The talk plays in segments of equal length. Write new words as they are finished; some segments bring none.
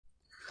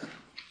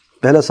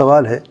पहला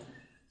सवाल है,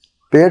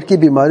 पेट की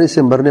बीमारी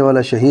से मरने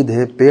वाला शहीद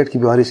है, पेट की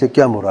बीमारी से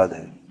क्या मुराद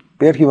है?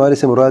 पेट की बीमारी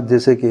से मुराद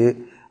जैसे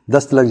कि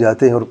दस्त लग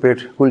जाते हैं और पेट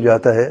खुल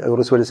जाता है, अगर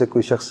उस वजह से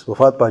कोई शख्स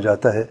वफ़ात पा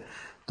जाता है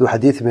तो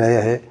हदीस में आया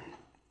है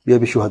यह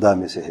भी शुहदा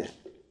में से है।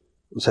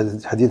 उस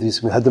हदीस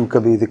जिसमें हदम का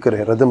भी जिक्र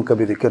है, रदम का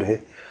भी जिक्र है,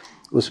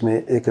 उसमें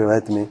एक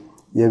रिवायत में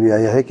यह भी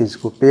आया है कि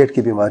जिसको पेट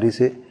की बीमारी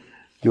से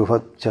जो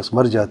शख्स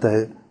मर जाता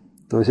है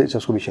तो ऐसे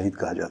शख्स को भी शहीद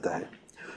कहा जाता है।